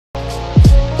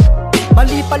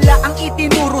Mali pala ang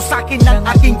itinuro sa'kin ng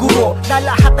aking guro, na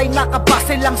lahat ay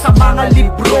nakabase lang sa mga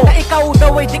libro. Na ikaw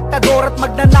daw ay diktador at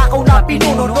magnanakaw na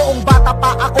pinuno. Noong bata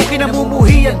pa ako,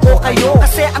 kinamumuhian ko kayo,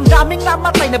 kasi ang daming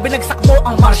namatay na binagsak mo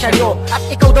ang martial law. At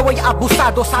ikaw daw ay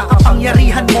abusado sa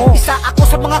kapangyarihan mo. Isa ako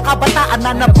sa mga kabataan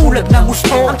na nabulag ng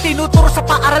gusto. Ang tinuturo sa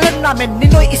paaralan namin,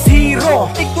 Ninoy is hero.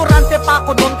 Ignorante pa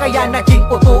ako noon kaya naging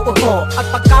uto-uto. At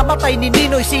pagkamatay ni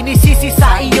Ninoy, sinisisi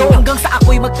sa iyo. Hanggang sa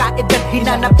ako'y magkaedad,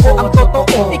 hinanap ko ang totoo.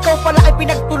 Ikaw pala ay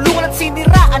pinagtulungan at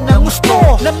siniraan ng gusto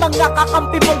ng mga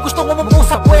kakampi mong gusto umupo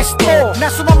sa pwesto. Na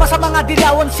sumama sa mga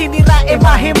dilawan, sinira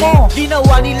imahe mo.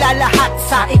 Ginawa nila lahat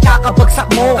sa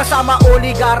ikakabagsak mo, kasama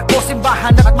oligarko,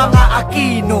 simbahan at mga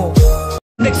Aquino.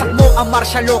 Nagsak mo ang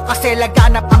martial law kasi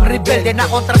laganap ang rebelde na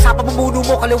kontra sa pamumuno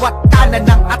mo, kaliwat kanan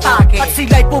ng atake. At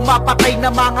sila'y pumapatay na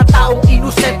mga taong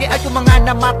inosente, at yung mga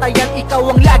namatayan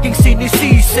ikaw ang laging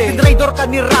sinisisi. Tinraidor ka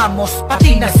ni Ramos,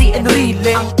 pati na si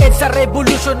Enrile. Ang EDSA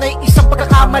revolution ay isang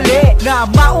pagkakamali, na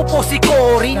maupo si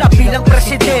Cory na bilang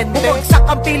presidente. Bumagsak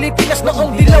ang Pilipinas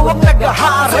noong dilaw ang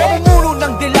naghahari. Sa umulo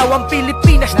ng dilaw ang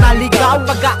Pilipinas naligaw.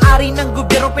 Pag-aari ng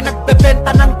gobyerno pinagbebenta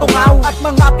ng tungaw, at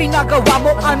mga pinagawa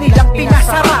mo kanilang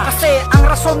pinasara. Kasi ang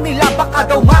rason nila baka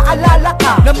daw maalala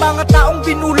ka ng mga taong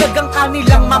binulag ang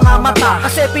kanilang mga mata.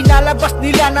 Kasi pinalabas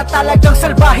nila na talagang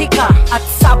salbahe ka, at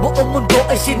sa buong mundo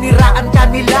ay siniraan ka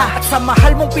nila. At sa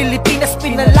mahal mong Pilipinas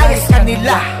pinalayas ka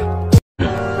nila.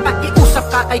 Nakiusap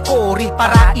ka kay Cory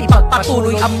para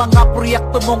ipagpatuloy ang mga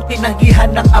proyekto mong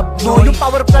tinanggihan ng abnoy. Yung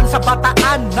power plan sa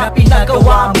Bataan na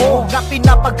pinagawa mo, na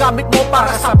pinapagamit mo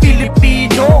para sa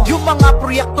Pilipino. Yung mga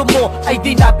proyekto mo ay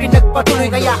di na pinagpatuloy,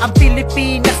 kaya ang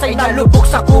Pilipinas ay nalubog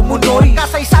sa kumunoy.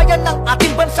 Kasaysayan ng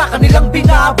ating bansa kanilang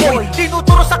binaboy.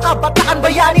 Tinuturo sa kabataan,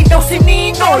 bayani daw si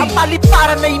Ninoy. Ang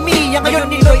paliparan ay Mia, ngayon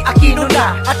Ninoy Aquino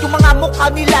na. At yung mga mukha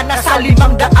nila nasa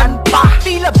 500 pa.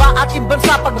 Tila ba ating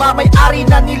bansa pagmamay-ari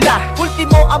na nila?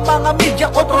 Ultimo ang mga media,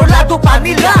 kontrolado pa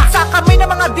nila. Sa kamay ng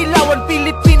mga dilawan,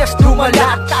 Pilipinas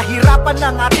lumala. At kahirapan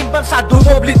ng ating bansa,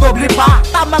 dumoble-doble pa.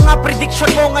 Tama nga prediction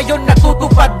mo, ngayon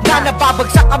natutupad na.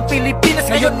 Nababagsak ang Pilipinas,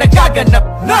 ngayon nagaganap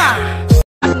na.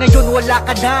 At ngayon wala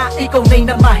ka na, ikaw na'y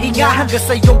namahinga. Hanggang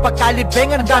sa iyong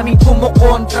pagkalibing ang daming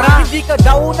kumukontra. Hindi ka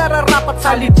daw nararapat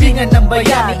sa libingan ng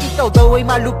bayan. Ikaw daw ay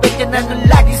malupit, yan ang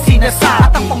laging sinasabi.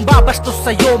 At ang pangbabastos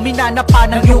sa'yo, minanapa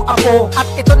ng iyong ako. At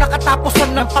ito nakatapusan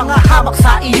ng pangahamak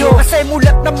sa iyo. Kasi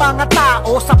mulat ng mga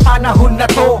tao sa panahon na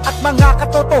to, at mga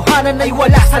katotohanan ay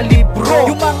wala sa libro.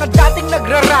 Yung mga dating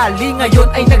nagrarally ngayon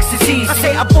ay nagsisisi,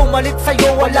 kasi ang pumalit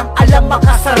sa'yo walang alam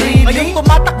makasarili. Ngayong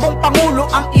tumatakbong pangulo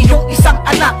ang iyong isang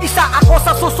anak. Isa ako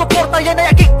sa susuporta, yan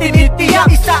ay aking tinitiyak.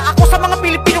 Isa ako sa mga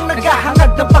Pilipinong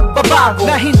naghahangad ng pagbabago,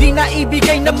 na hindi na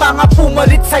ibigay ng mga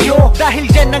pumalit sa'yo. Dahil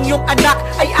yan ang iyong anak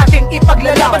ay ating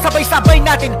ipaglalaban. Sabay-sabay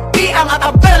natin, iangat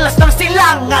ang perlas ng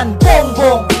silangan. Bongo!